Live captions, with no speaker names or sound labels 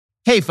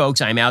Hey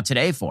folks, I'm out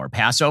today for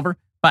Passover,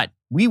 but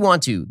we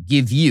want to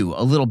give you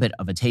a little bit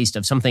of a taste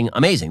of something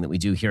amazing that we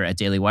do here at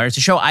Daily Wire. It's a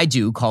show I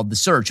do called The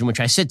Search, in which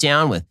I sit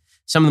down with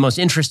some of the most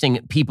interesting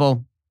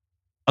people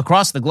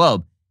across the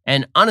globe.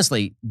 And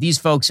honestly, these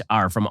folks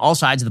are from all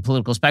sides of the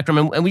political spectrum,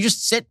 and we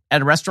just sit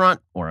at a restaurant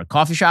or a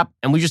coffee shop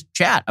and we just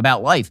chat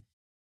about life.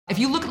 If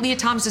you look at Leah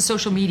Thomas's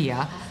social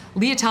media,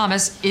 Leah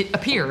Thomas, it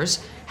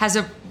appears, has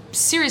a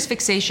serious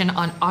fixation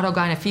on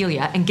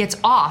autogynephilia and gets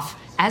off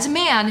as a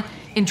man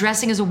in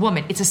dressing as a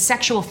woman. It's a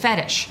sexual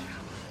fetish.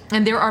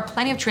 And there are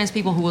plenty of trans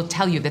people who will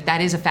tell you that that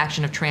is a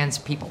faction of trans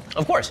people.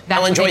 Of course.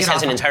 Alan Joyce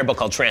has an entire book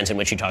called Trans in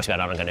which he talks about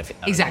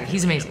autogynephilia. Exactly.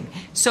 He's amazing.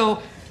 So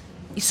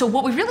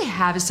what we really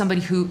have is somebody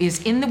who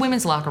is in the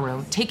women's locker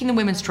room, taking the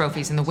women's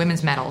trophies and the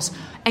women's medals,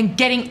 and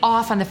getting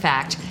off on the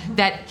fact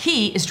that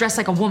he is dressed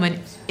like a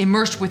woman,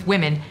 immersed with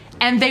women,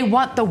 and they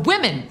want the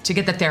women to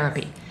get the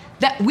therapy.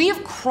 That we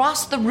have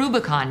crossed the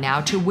Rubicon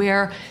now to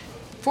where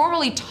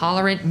formerly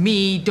tolerant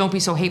me, don't be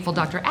so hateful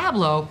Dr.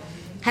 Abloh,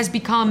 has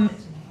become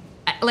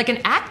like an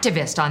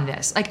activist on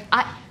this.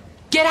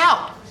 Get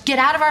out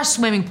of our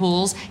swimming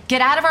pools, get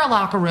out of our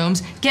locker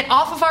rooms, get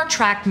off of our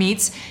track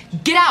meets,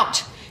 get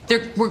out.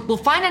 We'll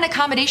find an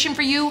accommodation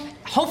for you.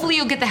 Hopefully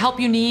you'll get the help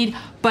you need,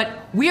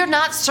 but we're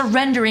not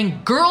surrendering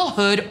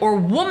girlhood or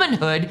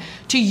womanhood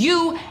to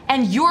you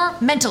and your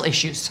mental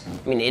issues.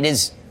 I mean, it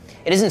is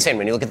insane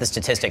when you look at the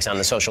statistics on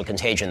the social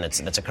contagion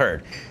that's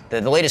occurred.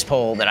 The latest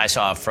poll that I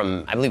saw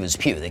from, I believe it was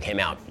Pew, that came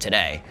out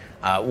today,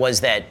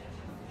 was that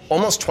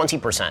almost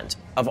 20%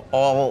 of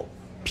all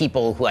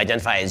people who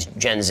identify as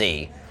Gen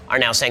Z are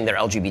now saying they're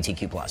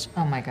LGBTQ+.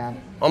 Oh my God.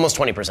 Almost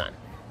 20%.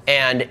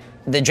 And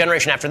the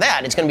generation after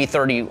that, it's going to be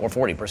 30 or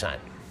 40%.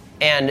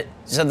 And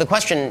so the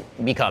question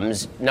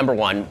becomes, number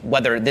one,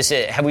 whether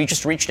have we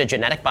just reached a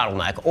genetic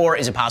bottleneck, or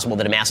is it possible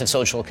that a massive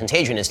social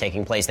contagion is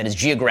taking place that is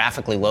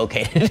geographically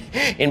located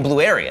in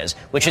blue areas,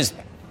 which is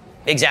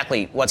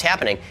exactly what's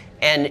happening.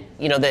 And,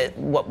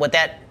 what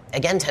that,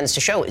 again, tends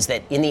to show is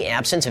that in the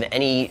absence of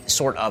any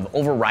sort of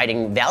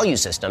overriding value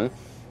system,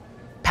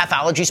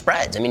 pathology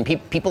spreads. I mean,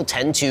 people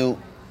tend to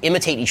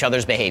imitate each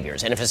other's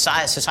behaviors. And if a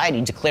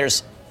society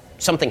declares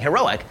something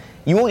heroic,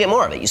 you will get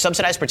more of it. You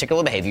subsidize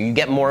particular behavior, you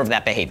get more of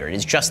that behavior. It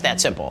is just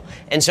that simple.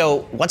 And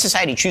so what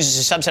society chooses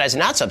to subsidize and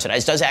not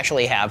subsidize does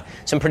actually have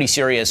some pretty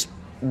serious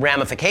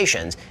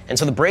ramifications. And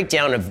so the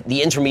breakdown of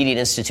the intermediate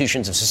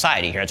institutions of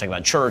society, here I talk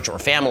about church or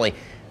family,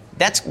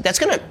 that's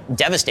going to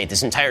devastate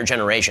this entire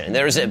generation.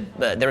 There was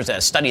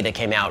a study that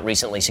came out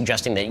recently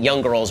suggesting that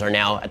young girls are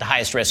now at the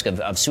highest risk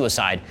of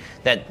suicide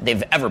that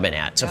they've ever been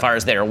at, so far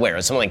as they're aware.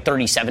 It's something like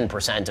 37%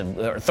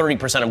 or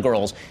 30% of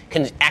girls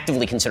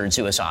actively considered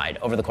suicide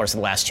over the course of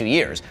the last 2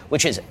 years,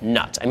 which is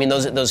nuts. I mean,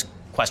 those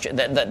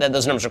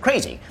numbers are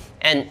crazy.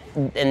 And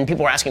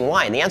people are asking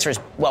why. And the answer is,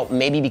 well,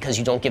 maybe because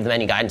you don't give them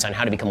any guidance on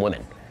how to become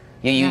women.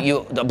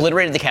 You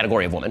obliterated the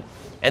category of woman,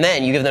 and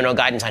then you give them no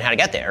guidance on how to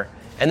get there.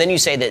 And then you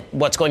say that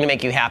what's going to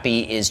make you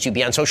happy is to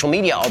be on social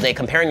media all day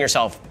comparing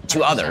yourself to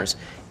 100%. Others.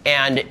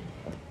 And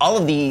all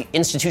of the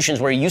institutions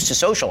where you used to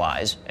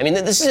socialize, I mean,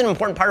 this is an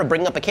important part of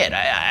bringing up a kid.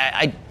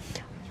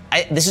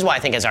 This is why I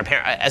think as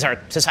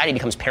our society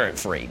becomes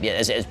parent-free,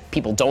 as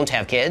people don't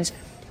have kids,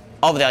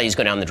 all the values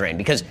go down the drain,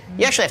 because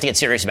you actually have to get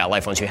serious about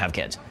life once you have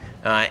kids.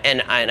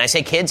 And I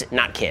say kids,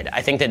 not kid.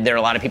 I think that there are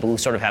a lot of people who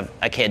sort of have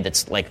a kid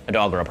that's like a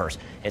dog or a purse.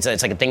 It's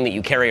like a thing that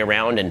you carry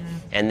around,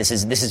 and this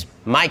is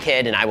my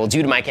kid, and I will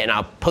do to my kid, and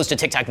I'll post a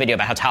TikTok video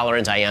about how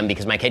tolerant I am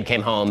because my kid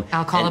came home.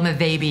 I'll call him a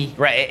baby.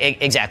 Right,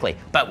 exactly.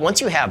 But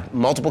once you have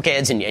multiple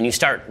kids and you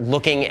start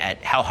looking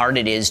at how hard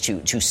it is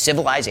to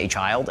civilize a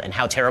child and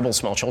how terrible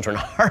small children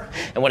are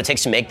and what it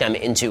takes to make them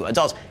into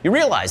adults, you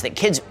realize that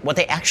kids, what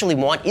they actually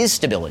want is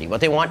stability.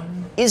 What they want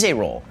is a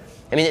role.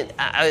 I mean,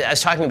 I was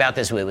talking about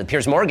this with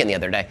Piers Morgan the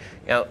other day.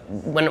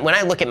 When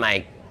I look at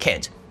my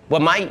kids,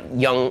 what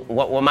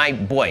my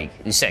boy,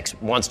 who's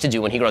 6, wants to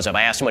do when he grows up,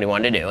 I asked him what he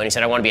wanted to do, and he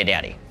said, I want to be a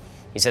daddy.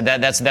 He said,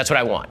 that's what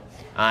I want.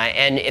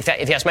 And if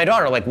you ask my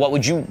daughter, like, what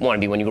would you want to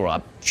be when you grow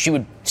up? She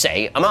would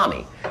say, a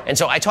mommy. And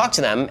so I talk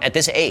to them at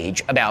this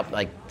age about,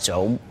 like,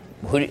 so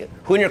who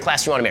in your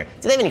class do you want to marry?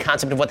 Do they have any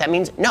concept of what that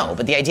means? No,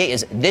 but the idea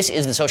is this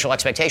is the social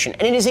expectation,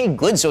 and it is a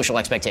good social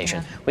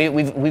expectation. Yeah.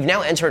 We've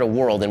now entered a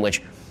world in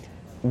which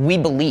we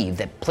believe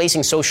that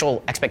placing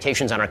social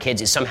expectations on our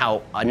kids is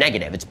somehow a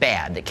negative. It's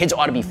bad. That kids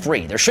ought to be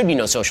free. There should be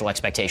no social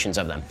expectations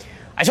of them.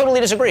 I totally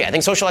disagree. I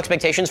think social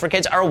expectations for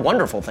kids are a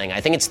wonderful thing.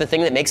 I think it's the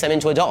thing that makes them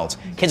into adults.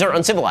 Kids are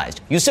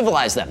uncivilized. You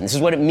civilize them. This is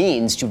what it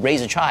means to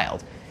raise a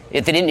child.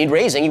 If they didn't need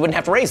raising, you wouldn't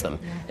have to raise them.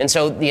 And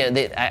so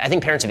I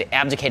think parents have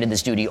abdicated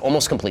this duty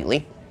almost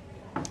completely.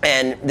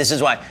 And this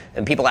is why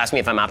people ask me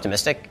if I'm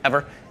optimistic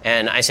ever.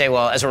 And I say,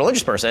 well, as a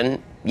religious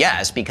person,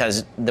 yes,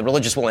 because the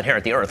religious will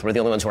inherit the earth. We're the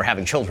only ones who are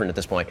having children at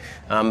this point.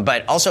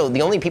 But also,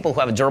 the only people who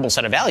have a durable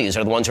set of values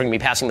are the ones who are going to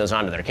be passing those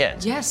on to their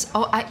kids. Yes.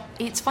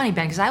 It's funny,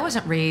 Ben, because I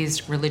wasn't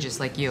raised religious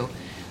like you.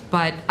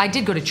 But I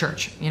did go to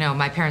church.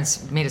 My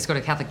parents made us go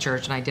to Catholic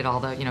church, and I did all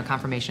the,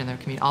 confirmation in their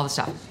community, all the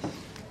stuff.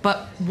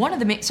 But one of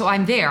the so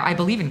I'm there. I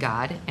believe in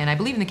God, and I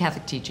believe in the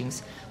Catholic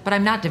teachings, but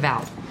I'm not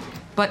devout.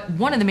 But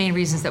one of the main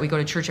reasons that we go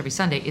to church every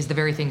Sunday is the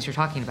very things you're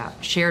talking about.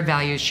 Shared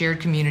values, shared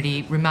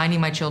community, reminding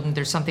my children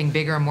there's something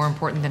bigger and more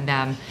important than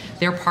them.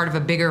 They're part of a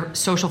bigger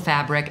social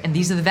fabric, and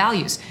these are the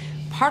values.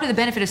 Part of the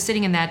benefit of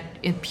sitting in that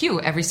pew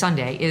every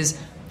Sunday is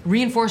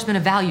reinforcement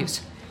of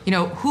values.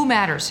 Who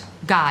matters?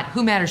 God.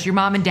 Who matters? Your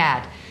mom and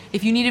dad.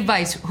 If you need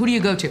advice, who do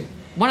you go to?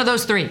 One of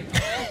those three,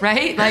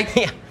 right?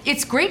 Yeah.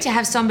 It's great to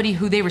have somebody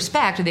who they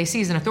respect or they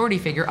see as an authority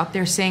figure up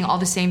there saying all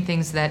the same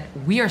things that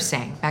we are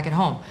saying back at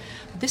home.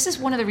 This is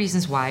one of the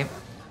reasons why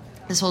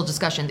this whole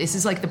discussion, this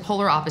is like the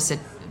polar opposite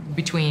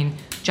between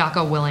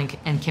Jocko Willink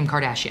and Kim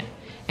Kardashian,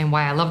 and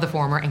why I love the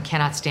former and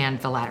cannot stand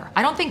the latter.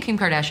 I don't think Kim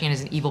Kardashian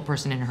is an evil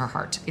person in her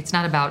heart. It's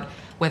not about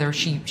whether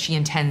she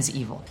intends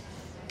evil.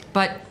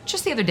 But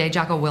just the other day,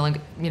 Jocko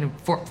Willink,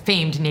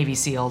 famed Navy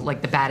SEAL,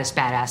 like the baddest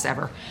badass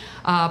ever,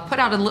 put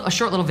out a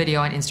short little video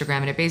on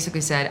Instagram, and it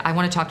basically said, I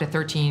want to talk to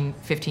 13,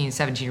 15,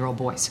 17-year-old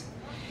boys.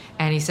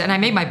 And he said, and I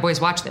made my boys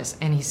watch this,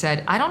 and he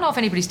said, I don't know if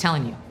anybody's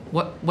telling you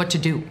what to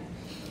do.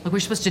 Like we're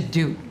supposed to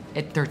do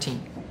at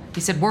 13.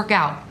 He said, work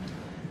out,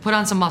 put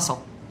on some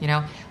muscle,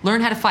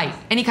 learn how to fight,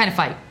 any kind of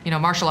fight,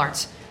 martial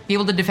arts, be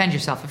able to defend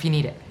yourself if you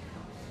need it.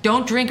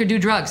 Don't drink or do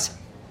drugs.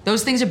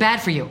 Those things are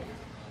bad for you.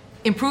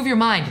 Improve your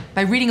mind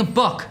by reading a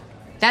book.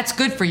 That's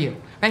good for you,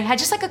 right? Had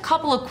just like a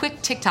couple of quick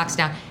TikToks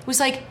down. It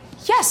was like,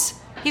 yes.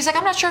 He's like,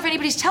 I'm not sure if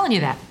anybody's telling you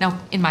that. Now,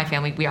 in my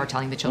family, we are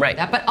telling the children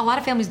that, but a lot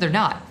of families, they're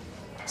not.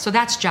 So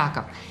that's Jocko.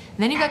 And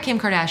then you've got Kim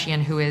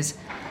Kardashian, who is,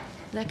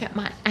 look at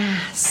my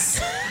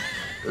ass.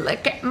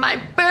 Look at my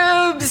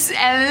boobs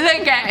and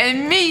look at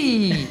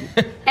me.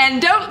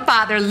 And don't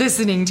bother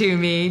listening to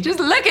me.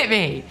 Just look at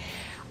me.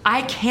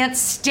 I can't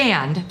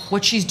stand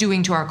what she's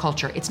doing to our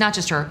culture. It's not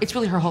just her, it's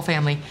really her whole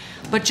family.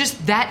 But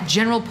just that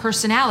general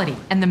personality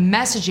and the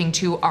messaging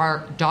to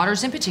our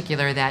daughters in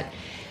particular that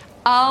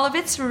all of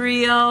it's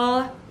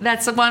real.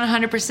 That's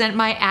 100%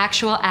 my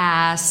actual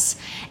ass.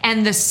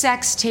 And the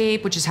sex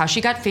tape, which is how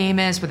she got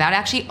famous without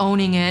actually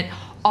owning it,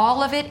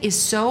 all of it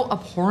is so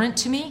abhorrent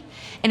to me.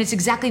 And it's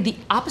exactly the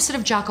opposite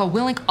of Jocko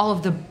Willink, all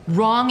of the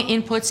wrong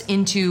inputs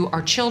into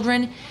our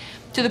children,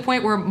 to the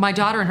point where my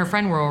daughter and her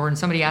friend were over and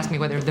somebody asked me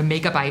whether the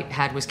makeup I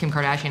had was Kim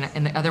Kardashian,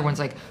 and the other one's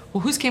like,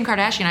 well, who's Kim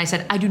Kardashian? I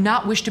said, I do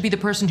not wish to be the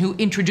person who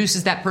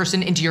introduces that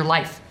person into your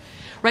life.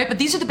 Right? But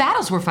these are the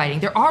battles we're fighting.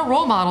 There are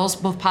role models,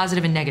 both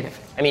positive and negative.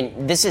 I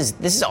mean, this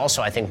is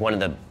also, I think, one of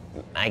the...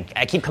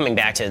 I keep coming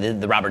back to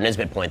the Robert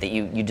Nisbet point that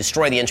you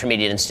destroy the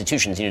intermediate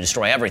institutions and you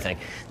destroy everything.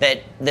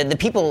 That the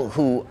people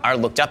who are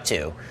looked up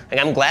to, like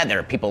I'm glad there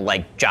are people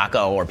like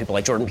Jocko or people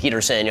like Jordan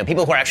Peterson,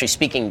 people who are actually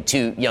speaking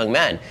to young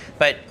men.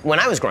 But when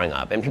I was growing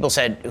up and people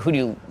said, who do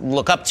you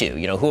look up to?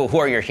 Who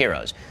are your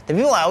heroes? The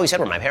people I always said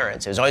were my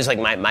parents. It was always like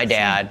my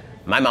dad,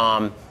 my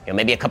mom,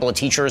 maybe a couple of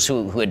teachers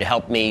who had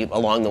helped me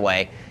along the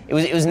way.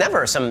 It was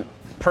never some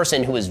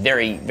person who was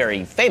very,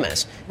 very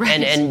famous.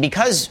 Right. And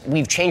because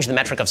we've changed the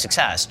metric of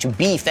success to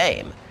be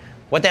fame,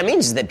 what that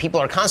means is that people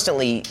are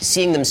constantly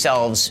seeing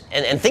themselves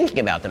and thinking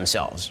about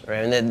themselves. Right?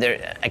 And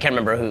I can't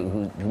remember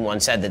who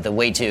once said that the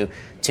way to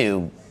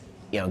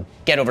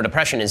get over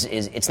depression is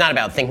it's not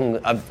about thinking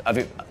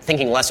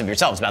thinking less of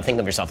yourself. It's about thinking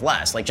of yourself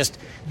less. Like just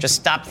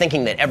stop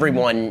thinking that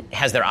everyone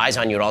has their eyes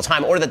on you at all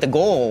time, or that the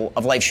goal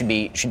of life should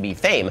be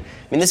fame. I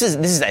mean, this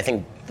is I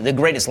think the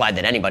greatest lie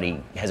that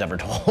anybody has ever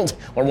told,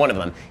 or one of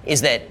them,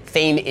 is that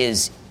fame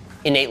is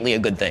innately a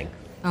good thing.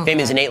 Okay. Fame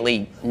is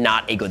innately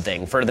not a good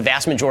thing. For the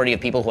vast majority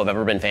of people who have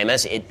ever been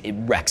famous, it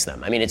wrecks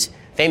them. I mean,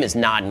 fame is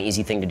not an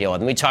easy thing to deal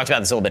with. And we talked about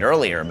this a little bit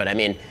earlier, but I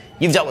mean,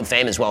 you've dealt with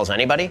fame as well as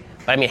anybody.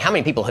 But I mean, how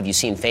many people have you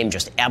seen fame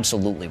just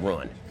absolutely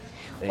ruin?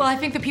 Well, I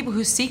think the people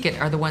who seek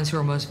it are the ones who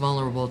are most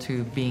vulnerable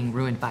to being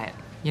ruined by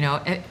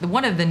it.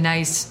 One of the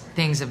nice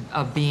things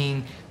of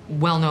being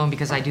well-known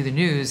because I do the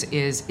news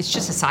is it's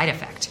just a side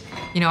effect.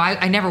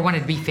 I never wanted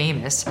to be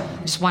famous. I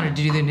just wanted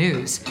to do the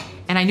news.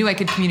 And I knew I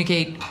could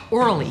communicate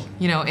orally,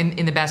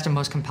 in the best and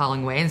most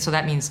compelling way. And so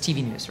that means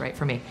TV news, right,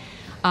 for me.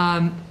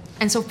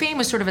 And so fame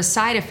was sort of a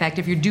side effect.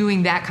 If you're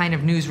doing that kind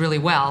of news really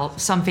well,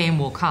 some fame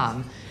will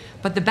come.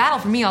 But the battle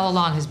for me all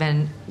along has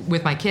been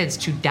with my kids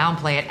to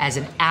downplay it as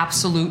an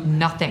absolute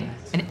nothing.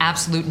 An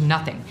absolute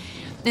nothing.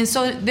 And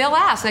so they'll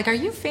ask, like, are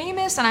you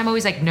famous? And I'm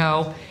always like,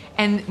 no.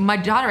 And my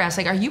daughter asks,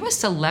 like, are you a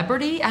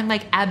celebrity? I'm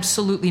like,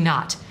 absolutely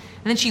not.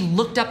 And then she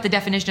looked up the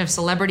definition of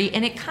celebrity,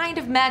 and it kind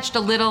of matched a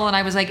little, and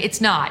I was like,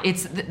 it's not.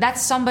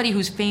 That's somebody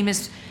who's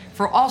famous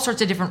for all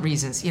sorts of different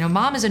reasons.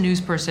 Mom is a news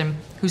person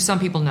who some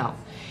people know.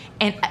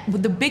 And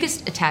the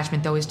biggest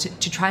attachment, though, is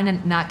to try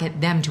to not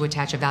get them to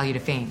attach a value to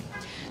fame.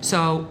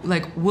 So,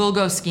 like, we'll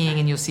go skiing,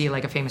 and you'll see,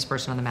 like, a famous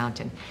person on the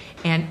mountain.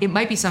 And it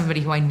might be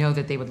somebody who I know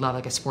that they would love,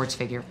 like a sports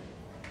figure.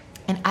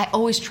 And I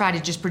always try to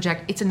just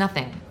project, it's a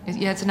nothing.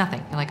 It's a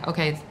nothing. And like,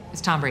 okay,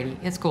 it's Tom Brady.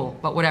 It's cool,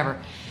 but whatever.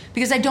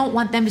 Because I don't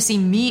want them to see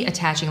me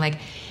attaching, like,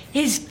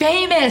 he's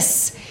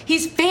famous.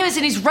 He's famous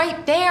and he's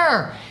right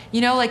there.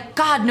 Like,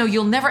 God, no,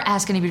 you'll never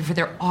ask anybody for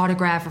their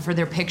autograph or for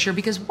their picture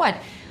because what?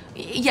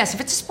 Yes, if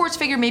it's a sports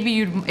figure, maybe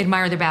you'd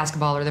admire their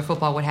basketball or their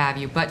football, what have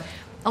you. But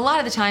a lot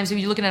of the times, if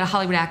you're looking at a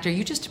Hollywood actor,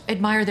 you just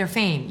admire their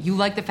fame. You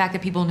like the fact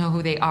that people know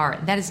who they are.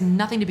 That is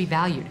nothing to be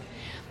valued.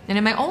 And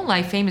in my own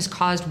life, fame has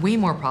caused way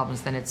more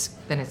problems than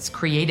it's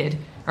created,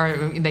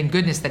 or than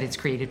goodness that it's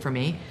created for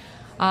me.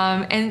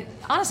 And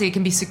honestly, it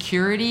can be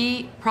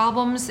security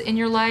problems in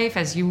your life,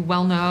 as you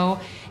well know.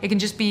 It can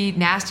just be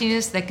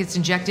nastiness that gets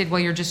injected while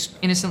you're just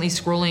innocently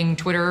scrolling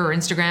Twitter or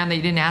Instagram that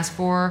you didn't ask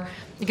for.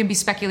 It can be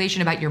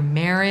speculation about your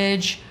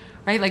marriage,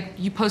 right? Like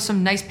you post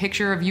some nice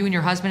picture of you and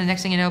your husband, and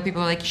next thing you know,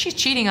 people are like, she's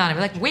cheating on him.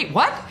 We're like, wait,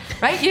 what?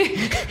 Right?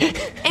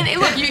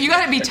 Look, you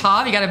got to be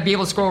tough. You got to be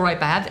able to scroll right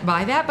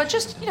by that. But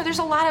just, there's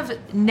a lot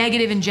of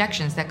negative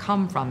injections that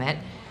come from it.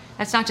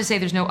 That's not to say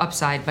there's no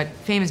upside, but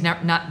fame is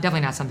definitely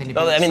not something to be.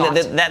 Well, I mean,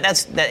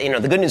 that's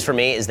the good news for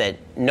me is that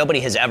nobody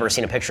has ever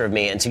seen a picture of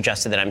me and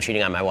suggested that I'm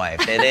cheating on my wife.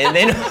 They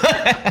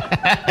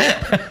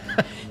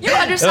You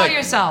undersell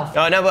yourself.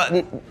 Oh no,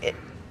 but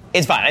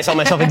it's fine. I saw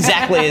myself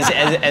exactly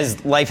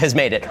as life has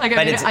made it. Like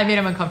I made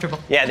him uncomfortable.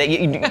 Yeah,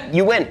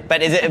 you win,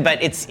 but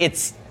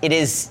it's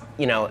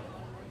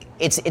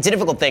a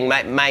difficult thing.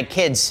 My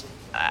kids.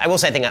 I will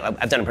say I think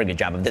I've done a pretty good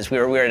job of this. We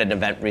were at an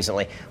event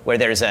recently where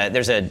there's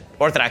a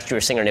Orthodox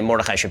Jewish singer named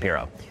Mordechai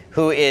Shapiro,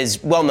 who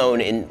is well known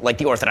in like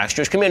the Orthodox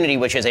Jewish community,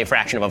 which is a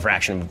fraction of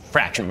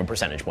a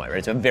percentage point. Right?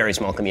 It's a very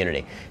small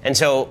community. And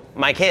so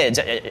my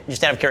kids,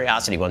 just out of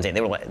curiosity, one day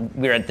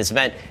we were at this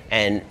event,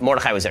 and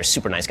Mordechai was there,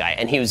 super nice guy,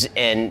 and he was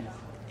and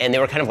they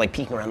were kind of like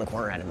peeking around the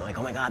corner at him, like,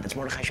 oh my God, that's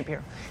Mordechai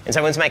Shapiro. And so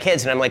I went to my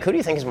kids, and I'm like, who do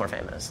you think is more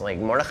famous, like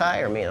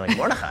Mordechai or me? Like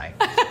Mordechai.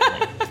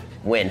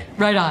 Win.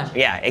 Right on.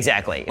 Yeah,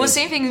 exactly. Well,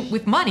 same thing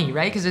with money,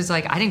 right? Because it's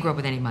like, I didn't grow up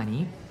with any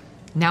money.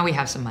 Now we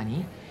have some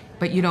money.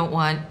 But you don't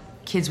want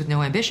kids with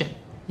no ambition.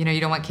 You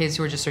don't want kids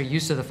who are just so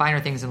used to the finer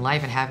things in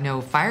life and have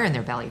no fire in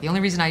their belly. The only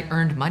reason I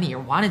earned money or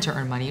wanted to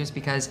earn money was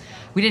because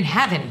we didn't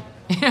have any.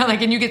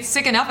 And you get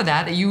sick enough of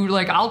that you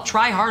like, I'll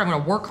try hard, I'm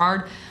going to work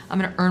hard, I'm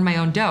going to earn my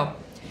own dough.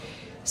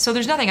 So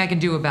there's nothing I can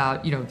do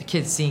about, the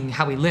kids seeing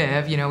how we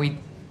live.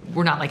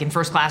 We're not like in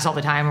first class all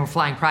the time. We're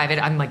flying private.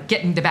 I'm like,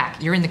 get in the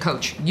back. You're in the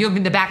coach. You're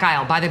in the back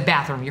aisle by the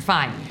bathroom. You're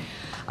fine.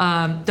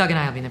 Doug and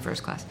I will be in the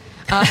first class.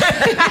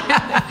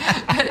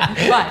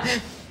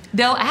 But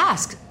they'll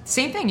ask,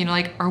 same thing,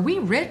 like, are we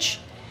rich?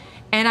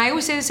 And I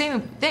always say the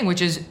same thing,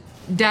 which is,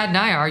 Dad and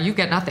I are, you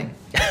get nothing.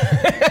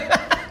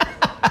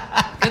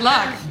 Good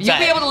luck. You'll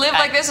be able to live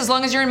like this as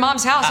long as you're in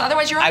Mom's house.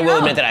 Otherwise, you're on your own. I will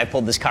admit that I've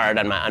pulled this card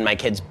on my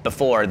kids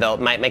before.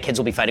 My kids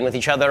will be fighting with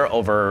each other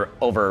over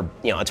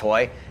a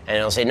toy, and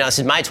they'll say, "No, this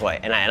is my toy,"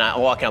 and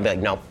I'll walk in, I'll be like,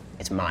 "No,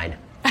 it's mine.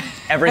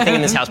 Everything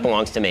in this house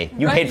belongs to me.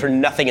 You paid for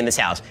nothing in this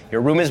house. Your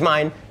room is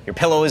mine. Your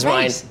pillow is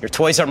mine. Your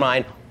toys are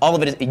mine. All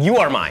of it is. You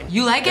are mine.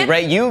 You like it,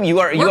 right? You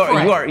are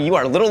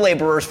little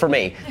laborers for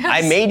me.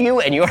 Yes. I made you,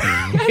 and you are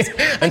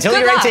until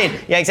you're 18.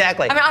 Yeah,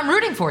 exactly. I mean, I'm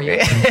rooting for you.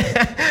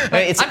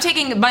 I'm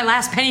taking my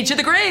last penny to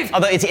the grave.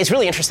 Although it's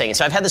really interesting.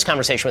 So I've had this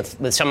conversation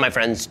with some of my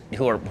friends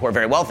who are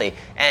very wealthy,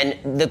 and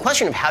the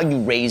question of how you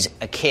raise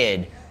a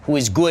kid who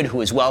is good,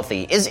 who is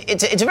wealthy,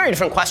 it's a very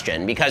different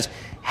question, because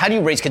how do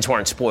you raise kids who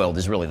aren't spoiled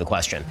is really the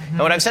question. Mm-hmm. And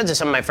what I've said to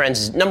some of my friends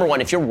is, number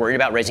one, if you're worried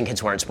about raising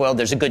kids who aren't spoiled,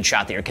 there's a good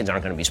shot that your kids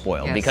aren't going to be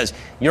spoiled, because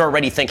you're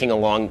already thinking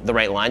along the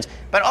right lines.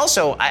 But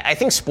also, I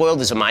think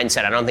spoiled is a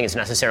mindset. I don't think it's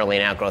necessarily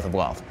an outgrowth of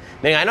wealth.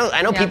 I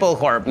know people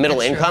who are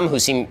middle income who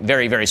seem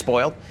very, very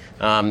spoiled.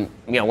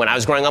 When I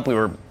was growing up, we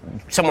were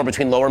somewhere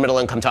between lower middle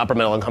income to upper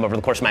middle income over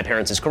the course of my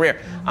parents'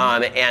 career.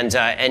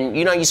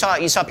 Mm-hmm.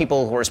 You saw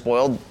people who were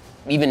spoiled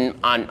even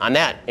on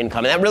that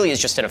income. And that really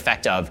is just an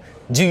effect of,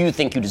 do you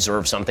think you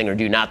deserve something or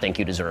do you not think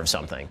you deserve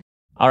something?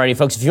 Alrighty,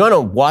 folks, if you want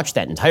to watch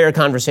that entire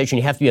conversation,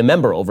 you have to be a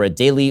member over at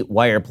Daily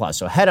Wire Plus.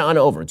 So head on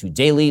over to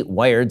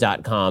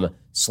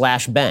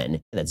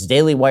dailywire.com/Ben. That's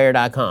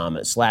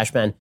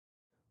dailywire.com/Ben.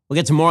 We'll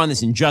get to more on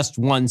this in just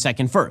 1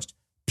 second. First,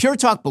 Pure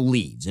Talk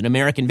believes in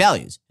American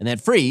values, and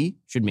that free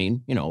should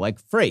mean, like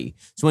free.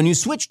 So when you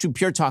switch to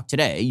Pure Talk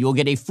today, you'll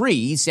get a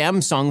free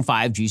Samsung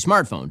 5G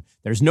smartphone.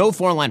 There's no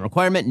 4-line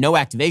requirement, no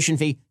activation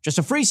fee, just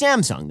a free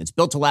Samsung that's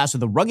built to last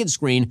with a rugged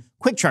screen,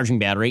 quick charging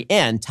battery,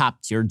 and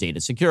top-tier data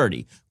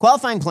security.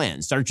 Qualifying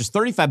plans start at just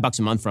 $35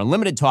 a month for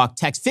unlimited talk,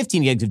 text,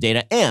 15 gigs of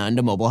data, and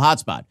a mobile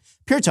hotspot.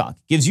 Pure Talk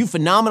gives you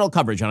phenomenal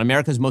coverage on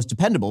America's most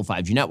dependable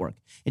 5G network.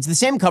 It's the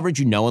same coverage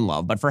you know and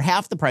love, but for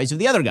half the price of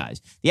the other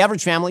guys. The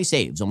average family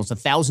saves almost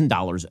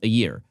 $1,000 a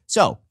year.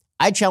 So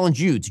I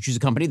challenge you to choose a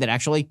company that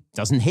actually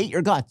doesn't hate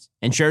your guts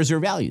and shares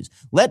your values.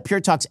 Let Pure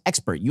Talk's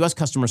expert U.S.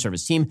 customer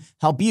service team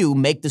help you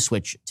make the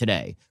switch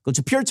today. Go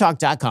to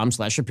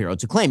puretalk.com/Shapiro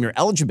to claim your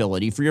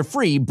eligibility for your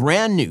free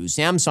brand new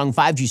Samsung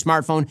 5G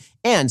smartphone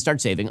and start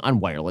saving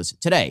on wireless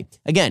today.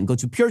 Again, go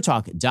to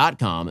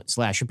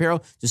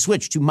puretalk.com/Shapiro to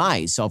switch to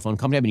my cell phone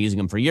company. I've been using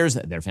them for years.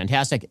 They're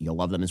fantastic. You'll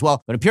love them as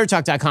well. Go to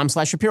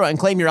puretalk.com/Shapiro and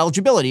claim your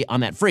eligibility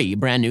on that free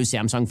brand new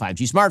Samsung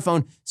 5G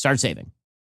smartphone. Start saving.